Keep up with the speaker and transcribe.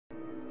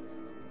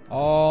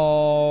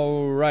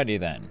Alrighty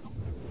then.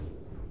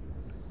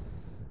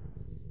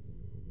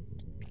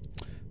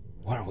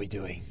 What are we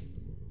doing?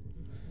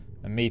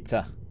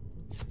 Amita.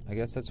 I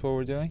guess that's what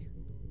we're doing?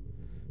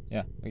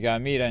 Yeah, we got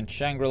Amita and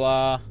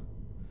Shangri-La.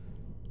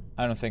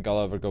 I don't think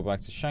I'll ever go back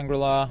to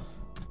Shangri-La.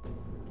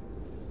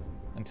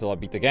 Until I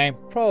beat the game.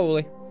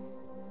 Probably.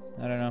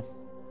 I don't know.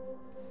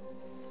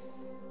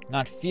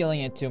 Not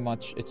feeling it too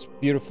much. It's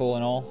beautiful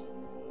and all.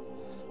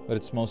 But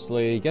it's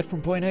mostly get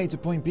from point A to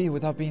point B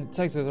without being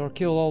detected or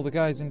kill all the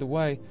guys in the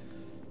way.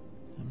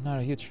 I'm not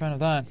a huge fan of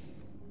that.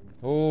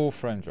 Oh,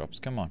 frame drops.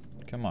 Come on.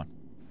 Come on.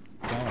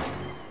 Come on.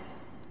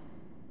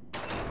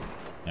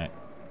 Alright.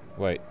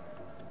 Wait.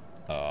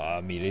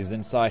 Amita's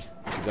inside.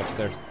 He's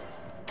upstairs.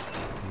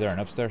 Is there an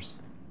upstairs?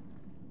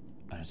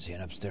 I don't see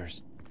an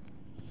upstairs.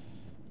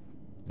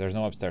 There's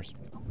no upstairs.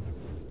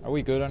 Are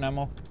we good on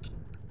ammo?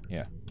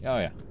 Yeah. Oh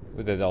yeah.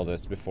 We did all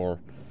this before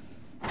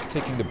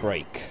taking the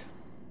break.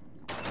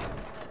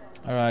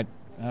 Alright.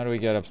 How do we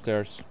get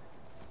upstairs?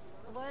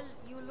 Well,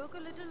 you look a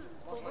little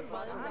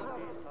overwhelmed out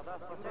there.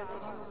 Did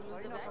you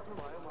lose a bet?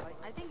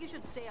 I think you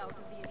should stay out of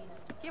the arenas.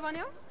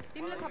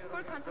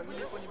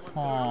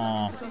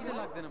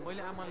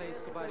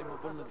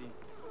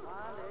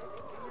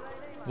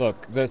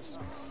 Look, this...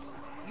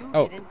 You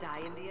oh. didn't die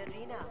in the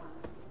arena.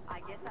 I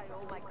guess I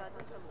owe my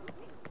cousin some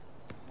cooking.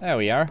 There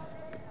we are.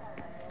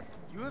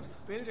 You have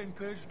spirit and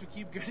courage to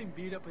keep getting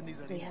beat up in these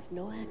arenas. We have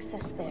no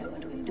access there,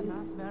 but we do.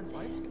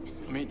 You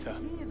see. Amita,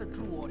 He is a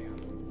true warrior.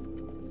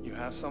 you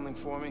have something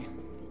for me?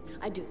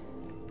 I do.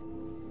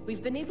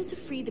 We've been able to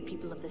free the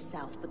people of the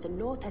South, but the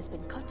North has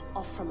been cut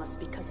off from us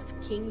because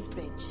of King's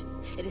Bridge.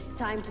 It is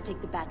time to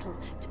take the battle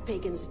to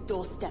Pagan's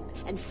doorstep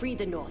and free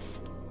the North.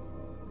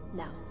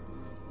 Now,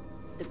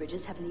 the bridge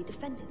is heavily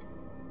defended.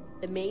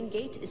 The main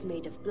gate is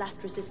made of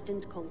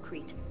blast-resistant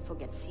concrete.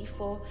 Forget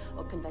C4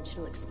 or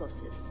conventional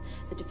explosives.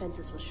 The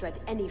defenses will shred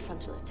any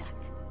frontal attack.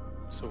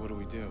 So what do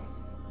we do?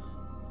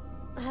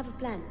 I have a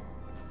plan.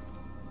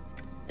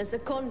 There's a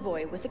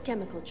convoy with a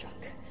chemical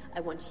truck. I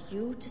want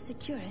you to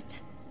secure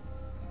it,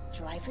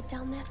 drive it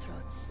down their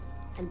throats,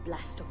 and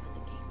blast open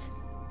the gate.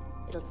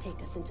 It'll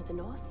take us into the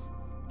North,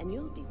 and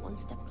you'll be one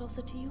step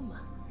closer to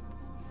Yuma.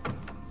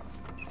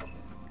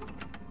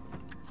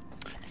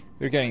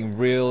 You're getting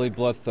really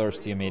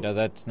bloodthirsty, Amita.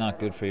 That's not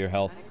good for your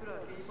health.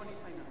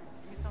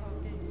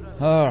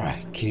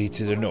 Alright, key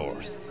to the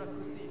north.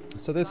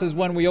 So this is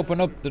when we open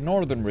up the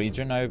northern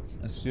region, I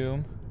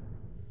assume.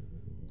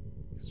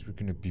 Because we're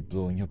gonna be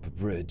blowing up a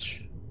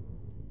bridge.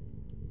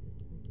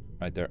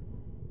 Right there.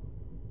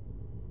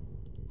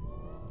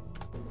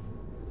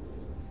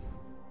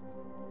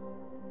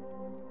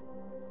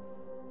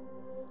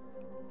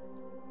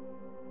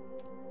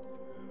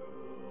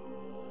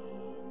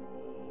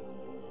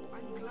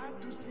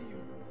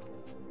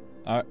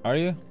 Are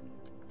you?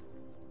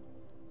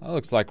 That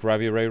looks like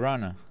Ravi Ray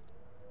Rana.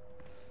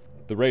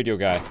 The radio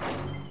guy.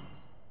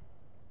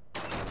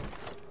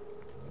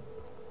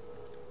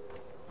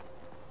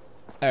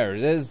 There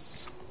it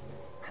is.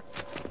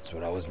 That's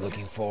what I was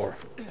looking for.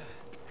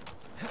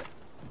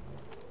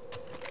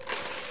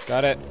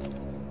 Got it.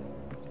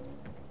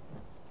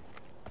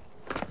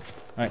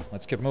 Alright,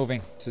 let's keep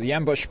moving to the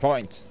ambush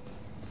point.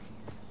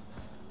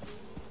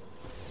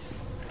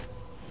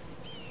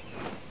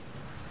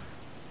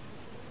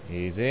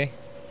 Easy.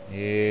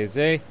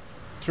 Easy.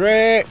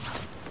 Tree!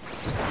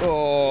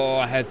 Oh,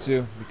 I had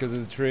to because of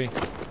the tree.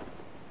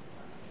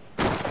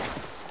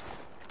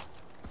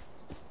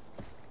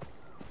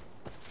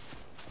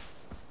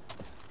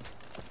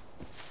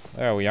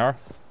 There we are.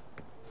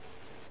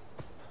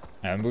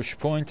 Ambush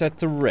point at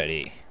the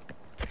ready.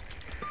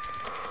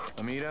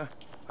 Amita,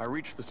 I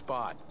reached the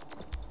spot.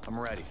 I'm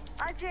ready.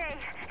 Ajay,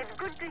 it's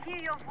good to hear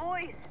your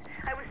voice.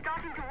 I was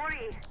starting to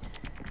worry.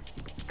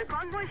 The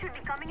convoy should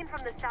be coming in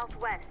from the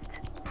southwest.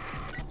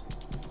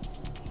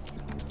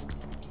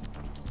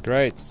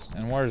 Great.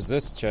 And where's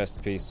this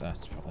chest piece?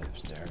 It's probably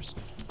upstairs.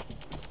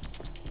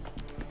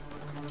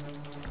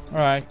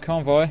 Alright,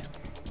 convoy.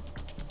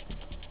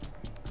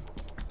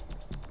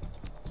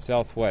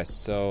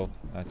 Southwest, so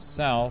that's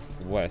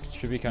southwest.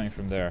 Should be coming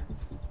from there.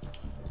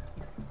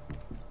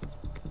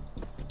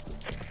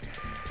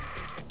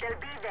 They'll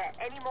be there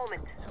any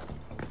moment.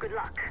 Good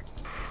luck.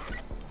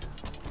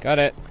 Got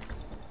it.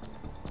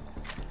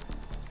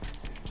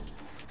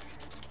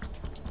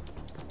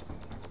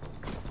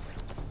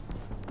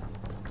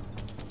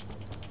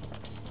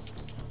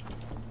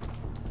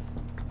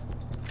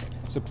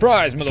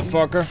 Surprise,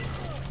 motherfucker!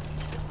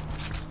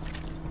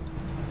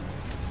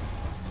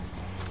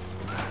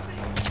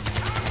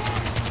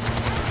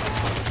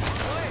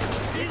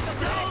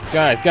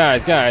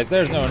 Guys,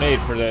 there's no need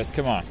for this,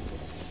 come on.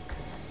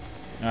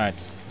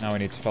 Alright, now we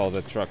need to follow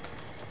the truck.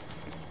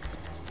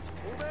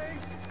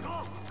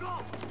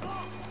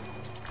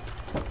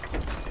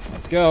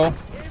 Let's go.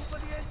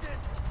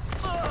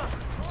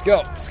 Let's go,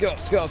 let's go,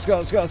 let's go, let's go,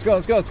 let's go, let's go,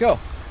 let's go, let's go.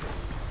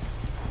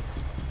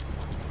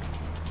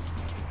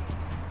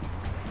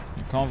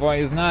 The convoy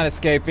is not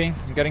escaping.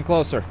 I'm getting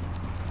closer.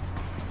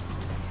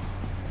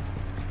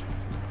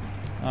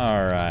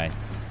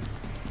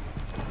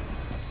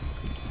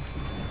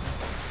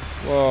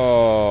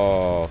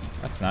 Whoa,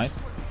 that's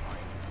nice.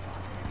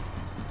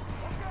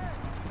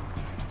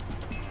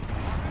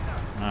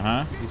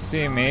 You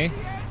see me.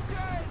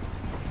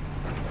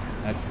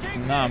 That's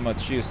not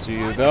much use to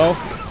you though,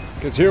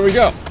 because here we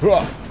go.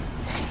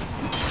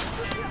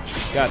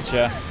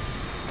 Gotcha.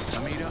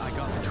 Amita, I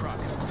got the truck.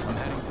 I'm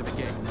heading to the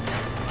gate.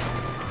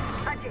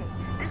 Ajay,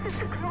 this is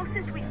the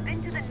closest we've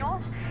been to the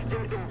north in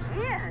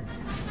years.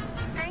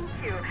 Thank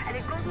you. And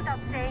it goes without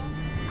saying,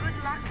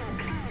 good luck and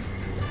please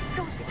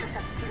don't get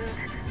yourself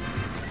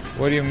killed.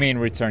 What do you mean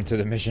return to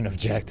the mission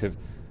objective?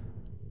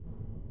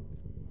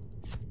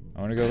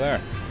 I want to go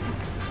there.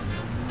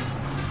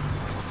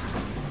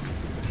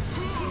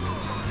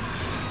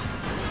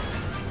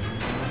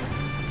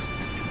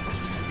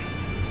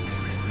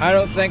 I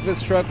don't think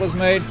this truck was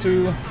made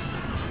to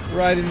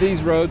ride in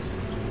these roads.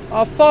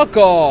 Oh, fuck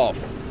off!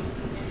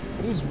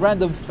 These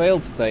random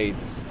failed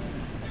states.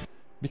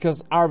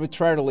 Because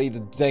arbitrarily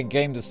the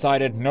game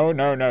decided, no,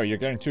 you're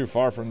getting too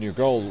far from your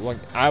goal. Like,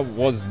 I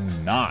was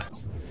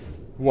not.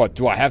 What,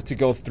 do I have to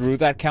go through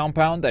that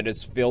compound that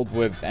is filled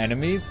with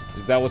enemies?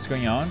 Is that what's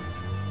going on?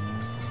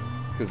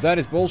 Because that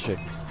is bullshit.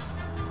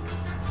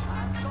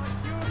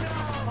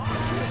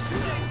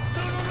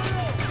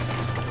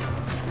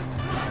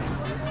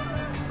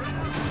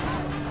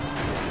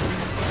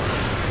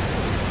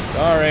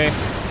 Sorry.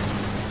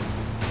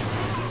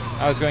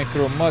 I was going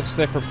through a much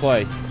safer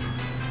place.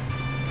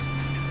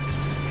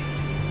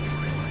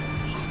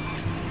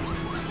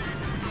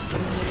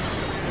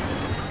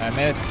 I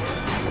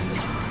missed.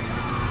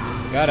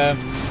 Got him.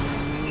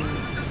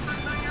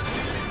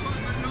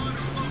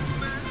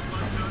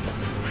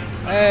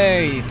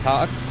 Hey,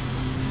 Tux.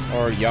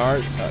 Or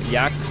Yars.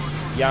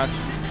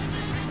 Yaks.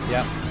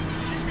 Yeah.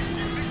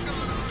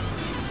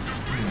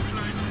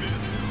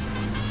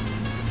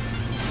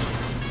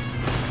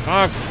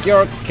 Fuck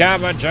your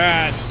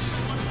cabbages!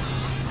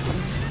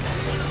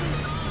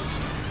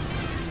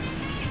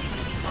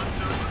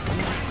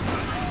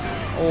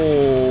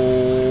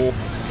 Oh.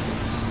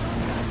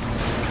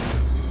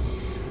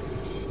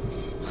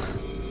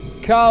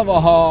 Come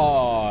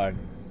on!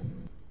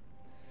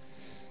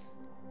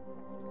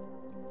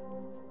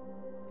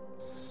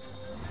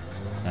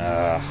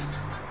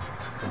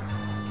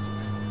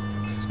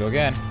 Let's go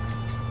again.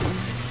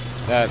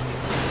 That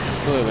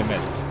clearly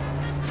missed.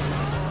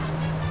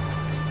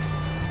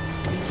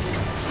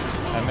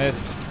 I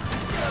missed.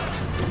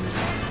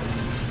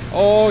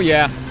 Oh,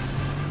 yeah.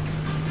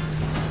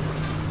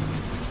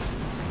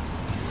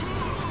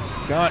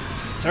 Come on.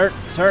 Turn.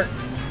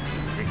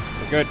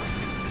 We're good.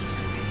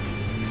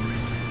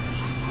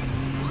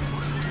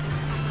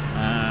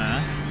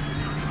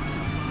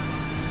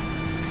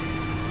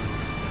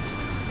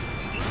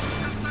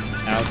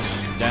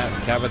 Ouch. Down.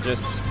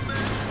 Cabbages.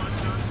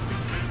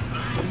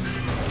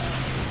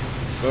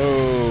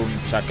 Boom.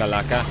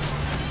 Chakalaka.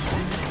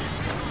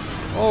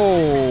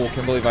 Oh,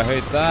 can't believe I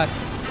hate that.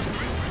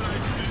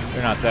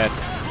 You're not dead.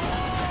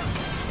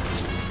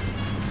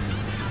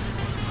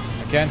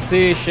 I can't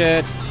see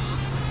shit.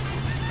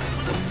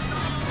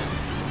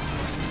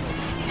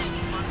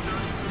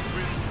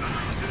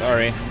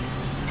 Sorry.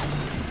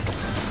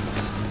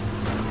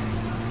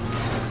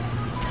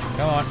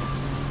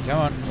 Come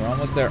on, we're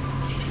almost there.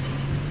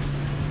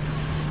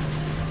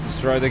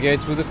 Destroy the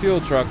gates with the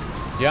fuel truck.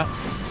 Yeah.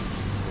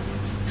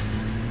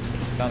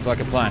 Sounds like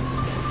a plan.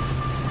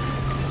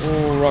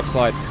 Oh, rock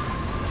slide.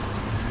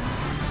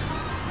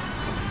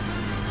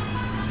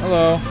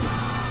 Hello.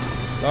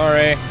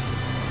 Sorry.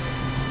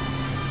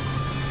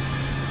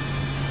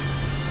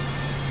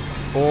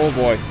 Oh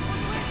boy.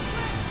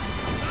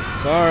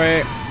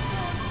 Sorry.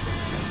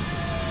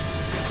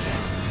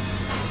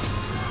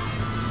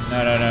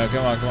 No,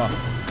 come on.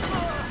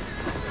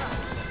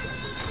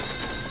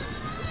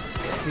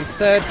 He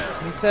said,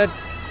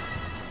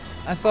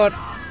 I thought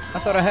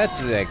I had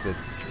to exit.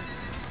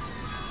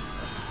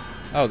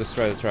 Oh,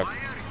 destroy the truck.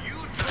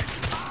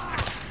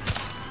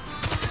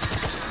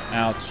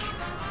 Ouch.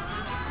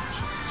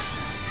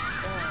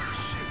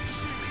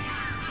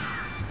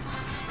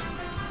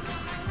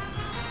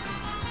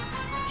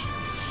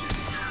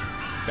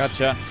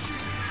 Gotcha.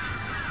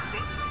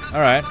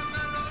 Alright.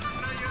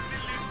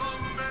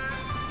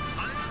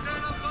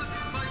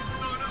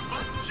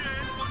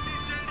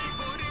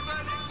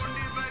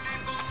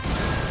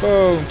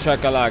 Boom,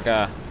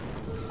 chakalaka.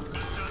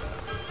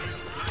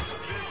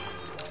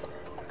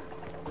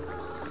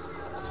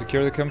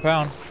 Secure the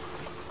compound.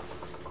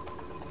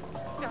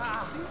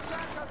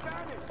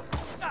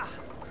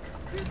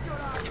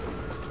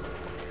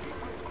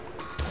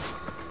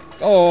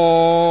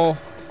 Oh.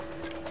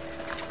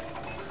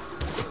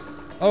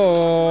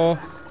 Oh.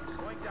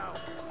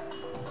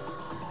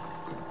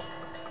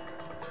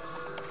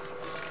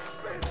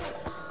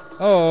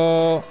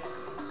 Oh.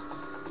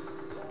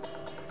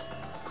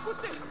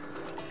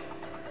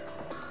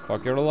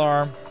 Fuck your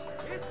alarm.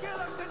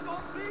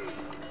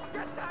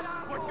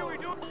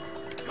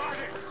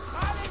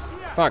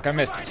 Fuck, I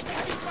missed.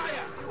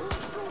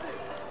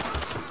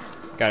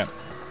 Got him.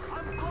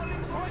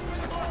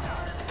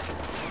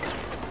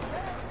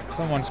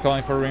 Someone's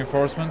calling for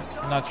reinforcements.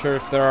 Not sure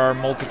if there are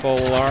multiple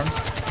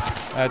alarms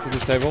to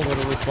disable, but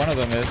at least one of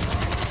them is.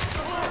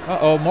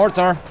 Uh-oh,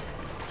 mortar!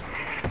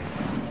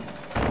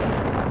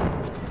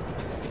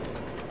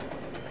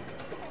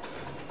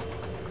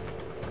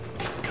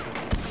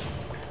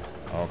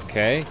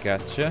 Okay,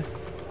 gotcha.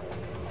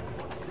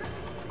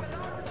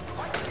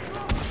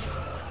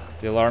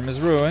 The alarm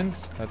is ruined.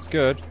 That's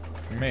good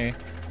for me.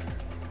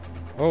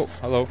 Oh,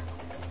 hello.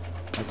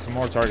 That's the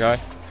mortar guy.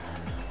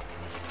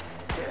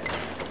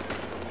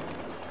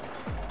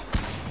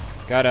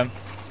 Got him.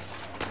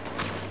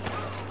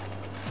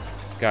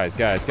 Guys,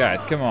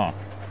 come on.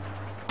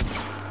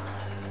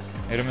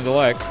 Hit him in the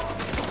leg.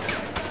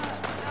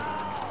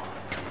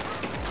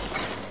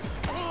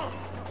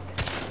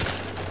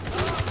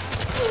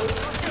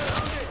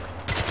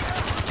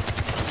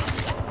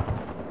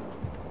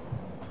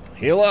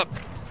 Heal up.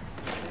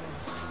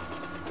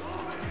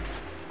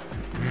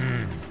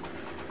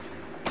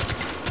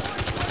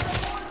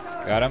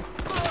 Got him.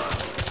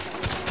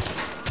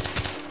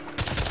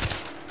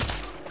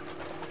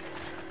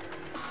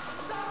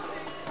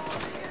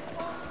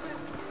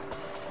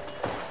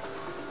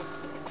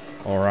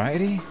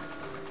 Alrighty.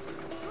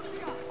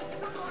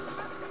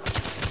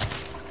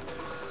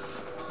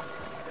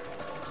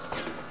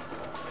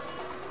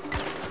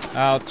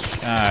 Ouch.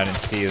 Ah, I didn't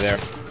see you there.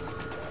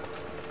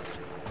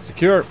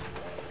 Secure.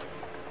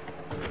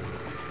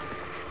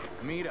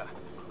 Amita,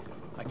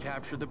 I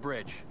captured the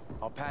bridge.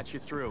 I'll patch you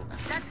through.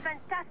 That's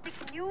fantastic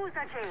news,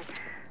 Ajay.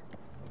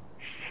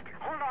 Shit,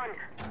 hold on.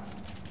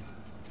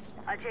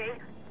 Ajay,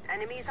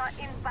 enemies are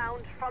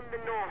inbound from the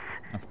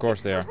north. Of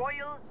course they are. The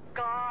Royal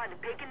Guard,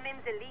 Pagan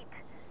Min's elite.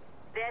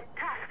 They're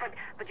tough,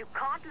 but you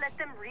can't let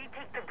them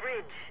retake the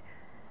bridge.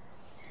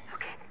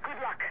 Okay, good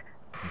luck.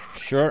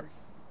 Sure.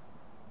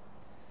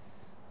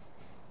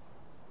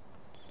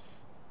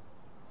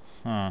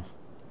 Huh.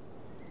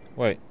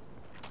 Wait.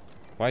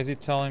 Why is he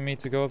telling me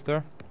to go up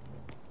there?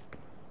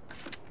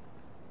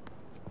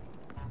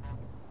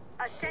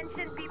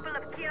 Attention, people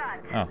of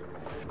Kyrat. Oh.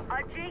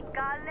 Ajay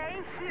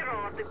Ghale,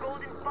 hero of the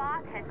Golden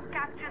Path, has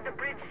captured the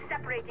bridge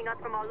separating us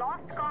from our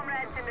lost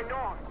comrades in the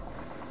north.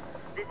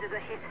 This is a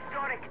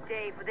historic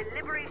day for the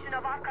liberation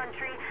of our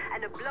country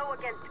and a blow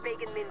against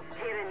Pagan Min's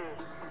tyranny.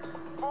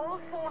 All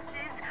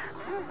forces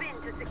move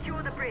in to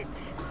secure the bridge.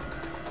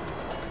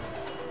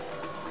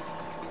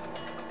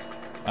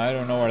 I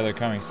don't know where they're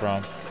coming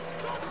from.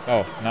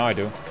 Oh, now I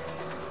do.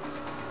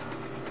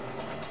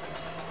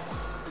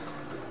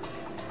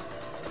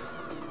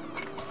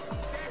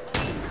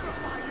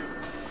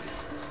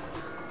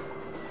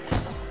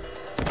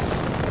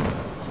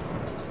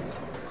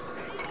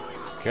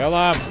 Kill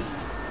him!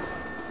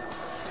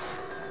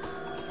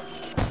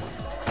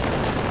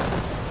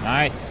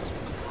 Nice.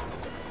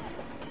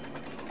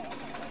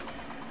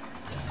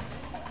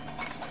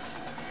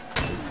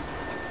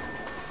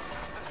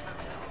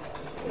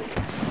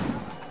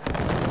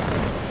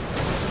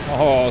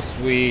 Oh,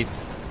 sweet.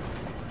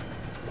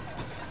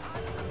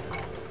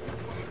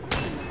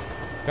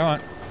 Come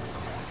on.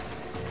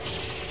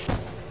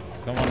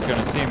 Someone's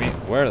gonna see me.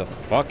 Where the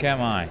fuck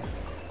am I?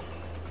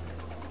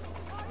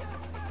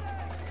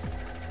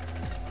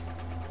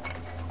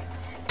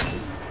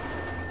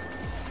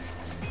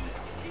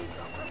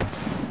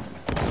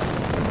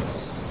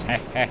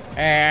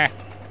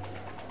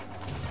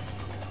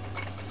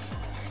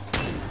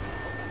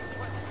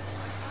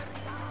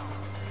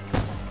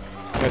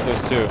 Get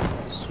those two.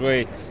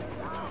 Sweet.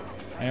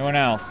 Anyone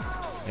else?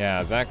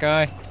 Yeah, that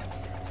guy.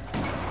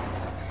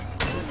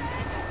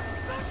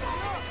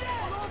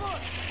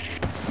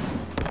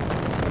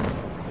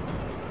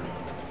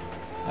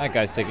 That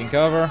guy's taking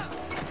cover.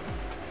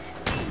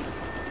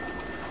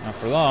 Not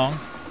for long.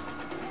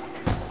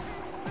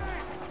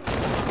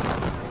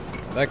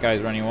 That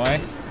guy's running away.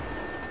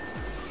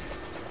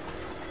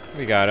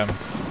 We got him.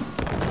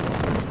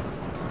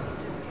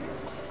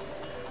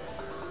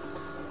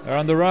 They're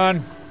on the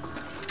run.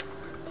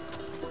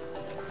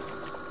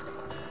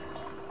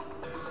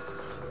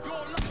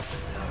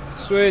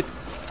 Sweet.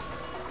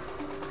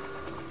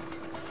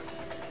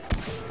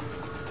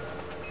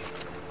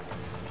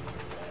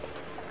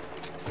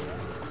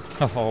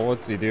 Oh,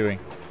 what's he doing?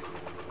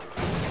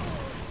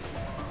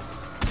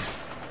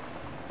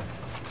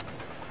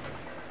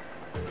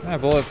 Can I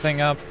blow that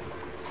thing up?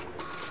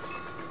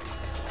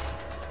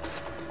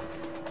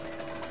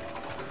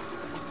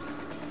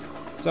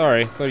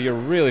 Sorry, but you're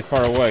really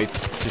far away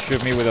to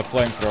shoot me with a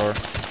flamethrower.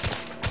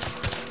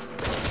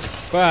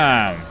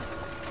 Bam!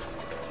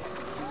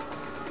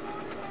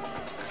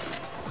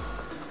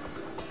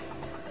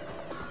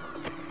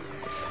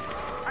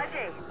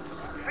 Ajay,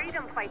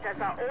 freedom fighters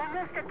are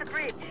almost at the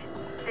bridge.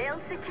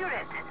 They'll secure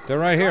it. They're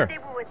right here.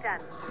 Rendezvous with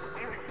them.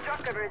 You've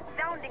struck a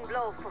resounding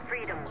blow for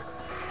freedom.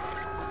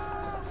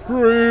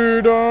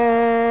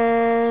 Freedom!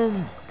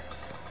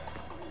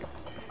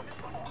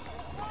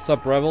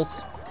 Sup,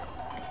 rebels?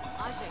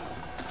 Ajay,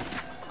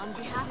 on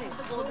behalf of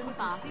the Golden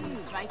Path and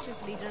its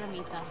righteous leader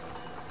Amita,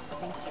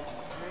 thank you.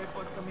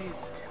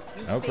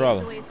 You've No paved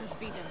problem. the way for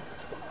freedom,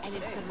 and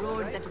it's the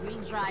road that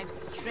will drive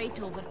straight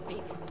over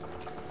Pagan.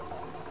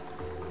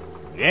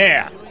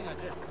 Yeah!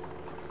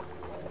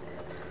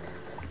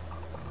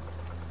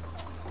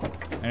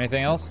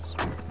 Anything else?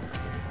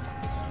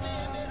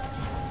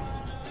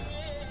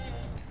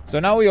 So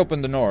now we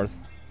open the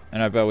north,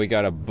 and I bet we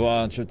got a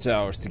bunch of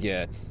towers to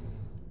get.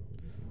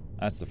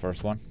 That's the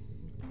first one.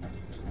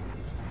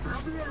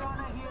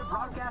 Here,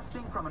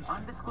 broadcasting from an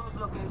undisclosed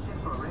location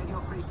for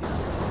Radio Free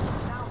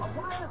Kyrati. Now, a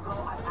while ago,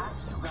 I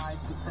asked you guys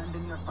to send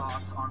in your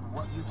thoughts on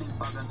what you think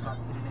Pagan's got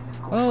hidden in his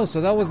core. Oh,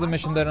 so that was the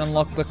mission that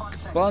unlocked a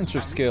bunch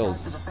of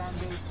skills.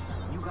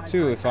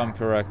 2, if I'm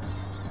correct.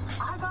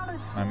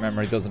 My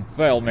memory doesn't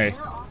fail me.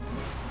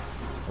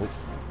 Oh.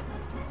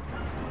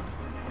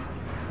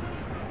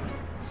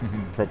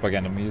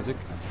 Propaganda music.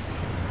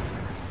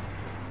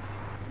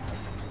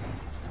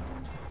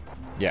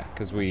 Yeah,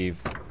 because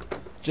we've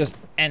just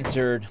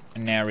entered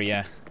an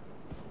area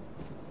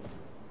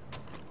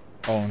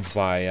owned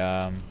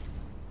by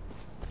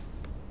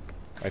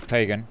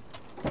Pagan.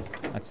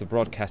 That's the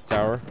broadcast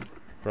tower,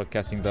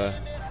 broadcasting the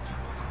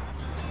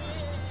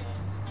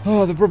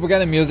the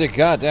propaganda music.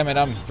 God damn it,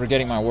 I'm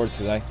forgetting my words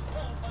today.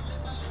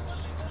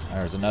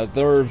 There's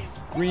another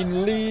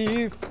green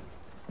leaf.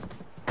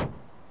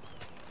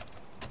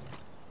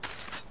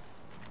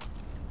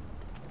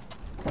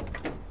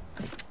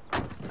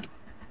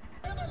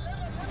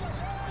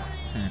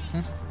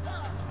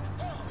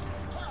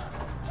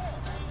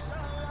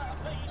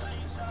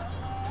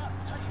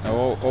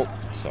 Oh,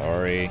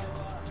 sorry.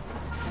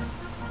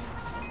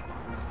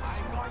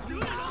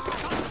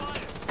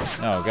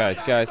 No,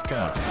 guys, come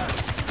on.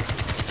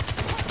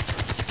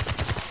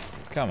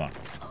 Come on.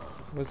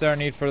 Was there a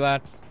need for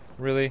that?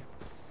 Really?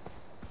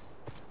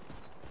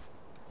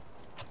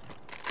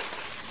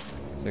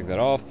 Take that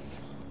off.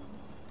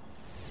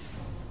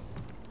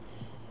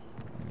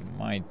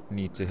 Might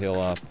need to heal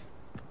up.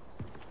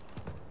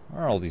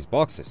 Where are all these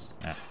boxes?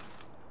 Ah.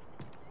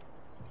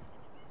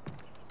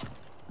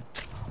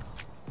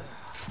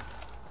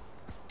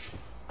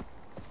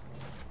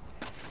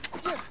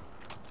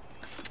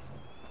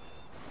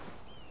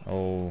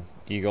 Oh,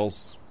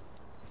 eagles.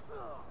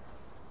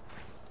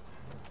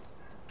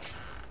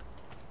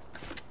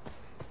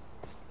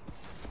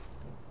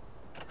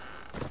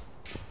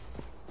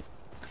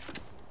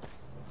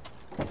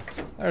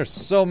 There's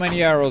so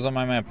many arrows on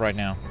my map right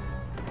now.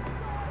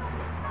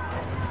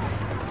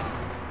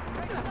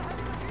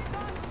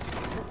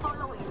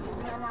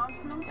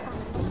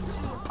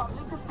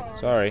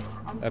 Sorry,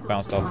 that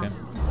bounced off him.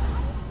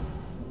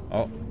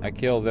 Oh, I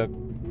killed it.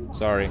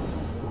 Sorry.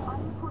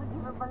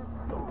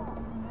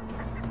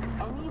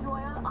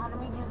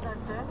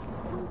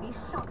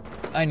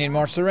 I need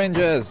more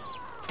syringes.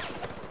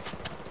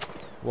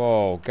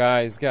 Whoa,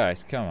 guys,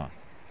 come on.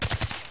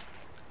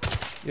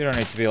 You don't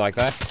need to be like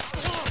that.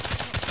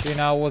 See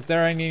now, was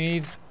there any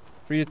need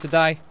for you to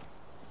die?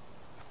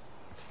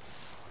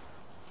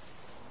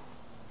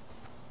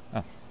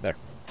 Oh, there.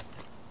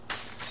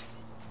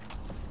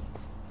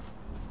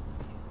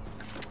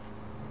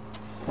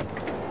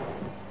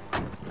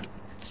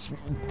 Let's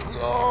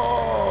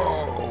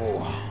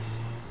go.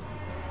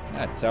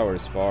 That tower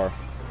is far.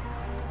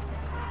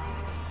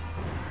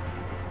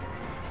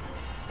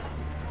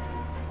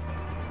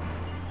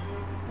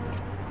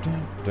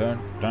 Dun, dun,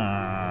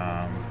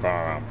 dun.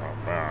 Ba, ba,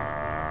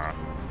 ba.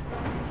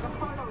 The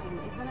following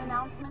is an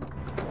announcement.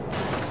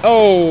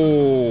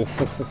 Oh!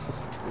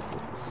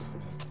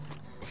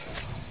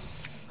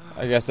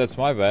 I guess that's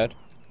my bad.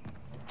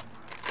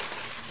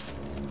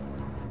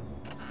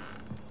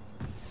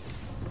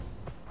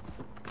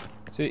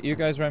 See, you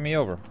guys ran me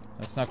over.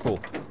 That's not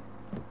cool.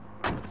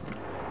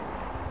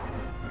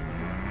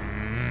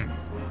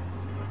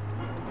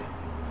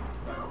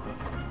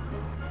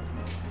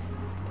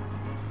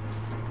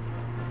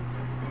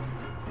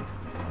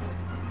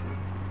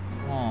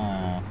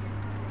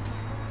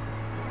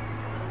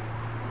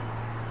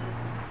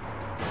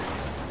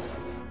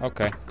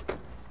 Okay.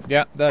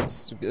 Yeah,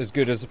 that's as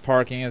good as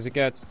parking as it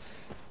gets.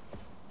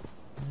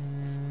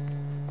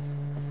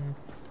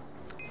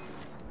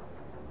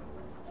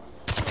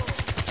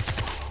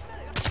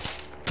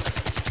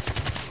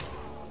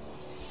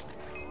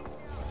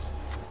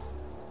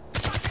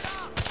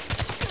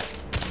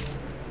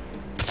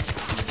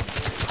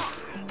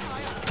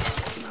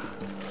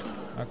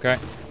 Okay,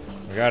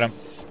 we got him.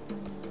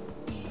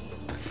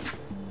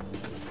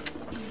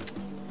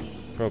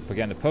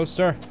 Propaganda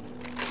poster.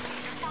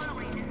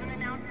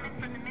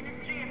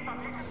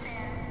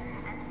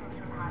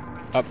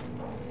 Up.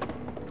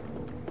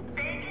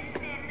 Pagan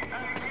Min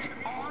urges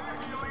all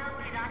loyal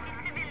Kyrati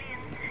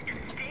civilians to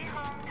stay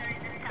home during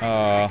this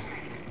time.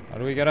 How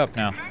do we get up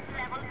now? Current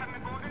level from the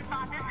golden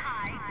path is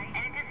high,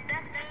 and it is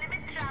best to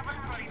limit travel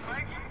for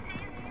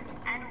emergencies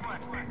and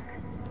work.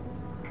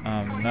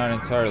 I'm not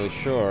entirely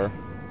sure.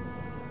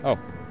 Oh.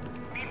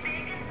 May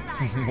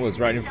Pagan's life Was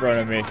right in front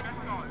of me.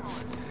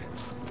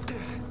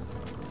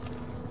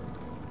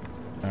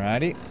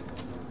 Alrighty.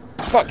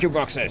 Fuck you,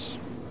 boxes!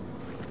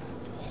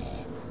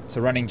 It's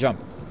a running jump.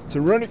 It's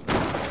a running...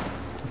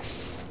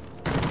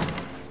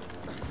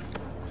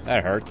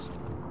 That hurt.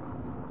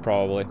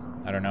 Probably.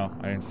 I don't know.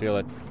 I didn't feel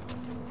it.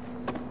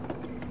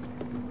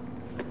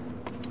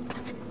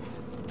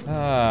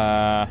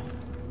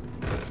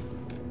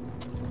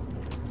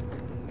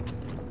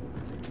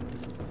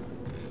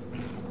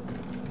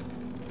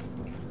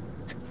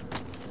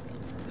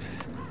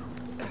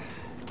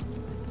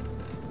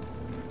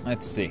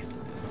 Let's see.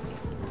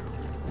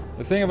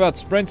 The thing about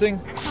sprinting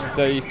is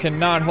that you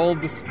cannot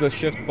hold the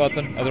shift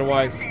button,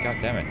 otherwise, god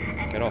damn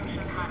it, get off.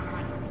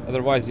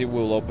 Otherwise he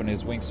will open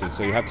his wingsuit,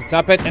 so you have to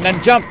tap it and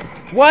then jump!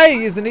 Why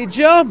isn't he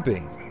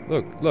jumping?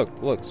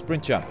 Look,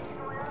 sprint jump.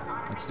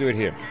 Let's do it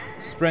here.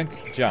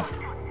 Sprint, jump.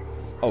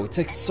 Oh, it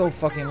takes so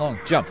fucking long.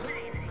 Jump.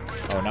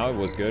 Oh, now it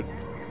was good.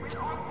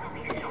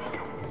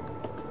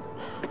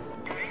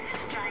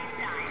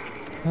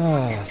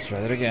 Let's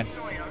try that again.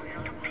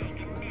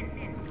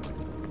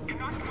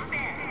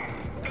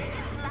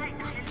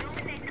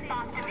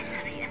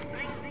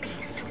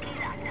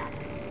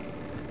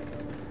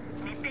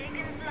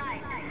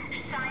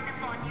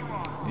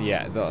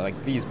 Yeah,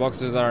 like these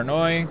boxes are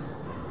annoying.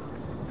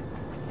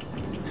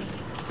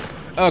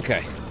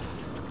 Okay.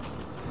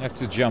 I have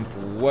to jump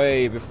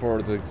way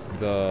before the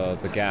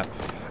gap,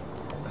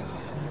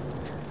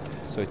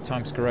 so it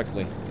times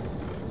correctly.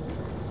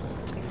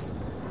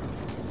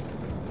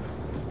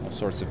 All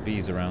sorts of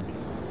bees around.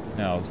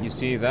 Now, you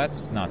see,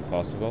 that's not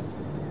possible.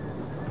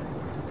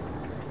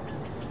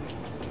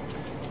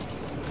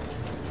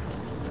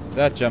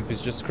 That jump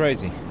is just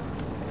crazy.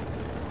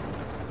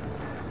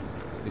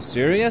 You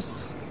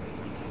serious?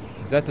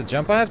 Is that the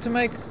jump I have to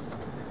make?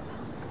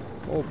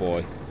 Oh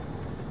boy.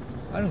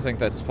 I don't think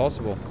that's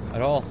possible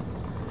at all.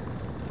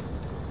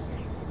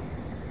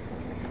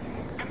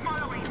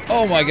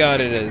 Oh my god,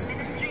 it is.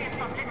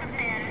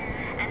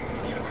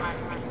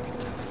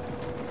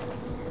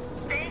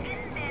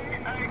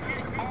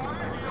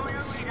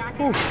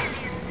 Ooh.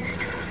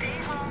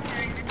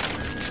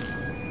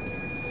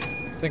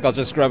 I think I'll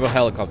just grab a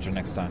helicopter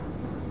next time.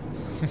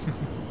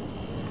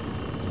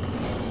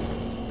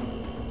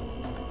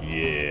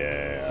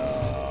 Yeah.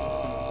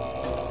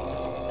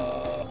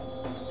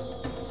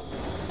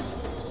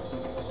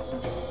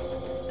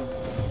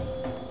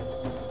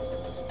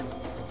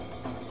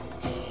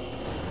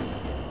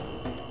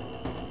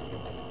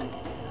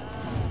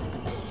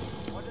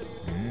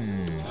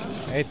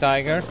 Hey,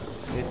 tiger.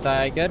 Hey,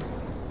 tiger.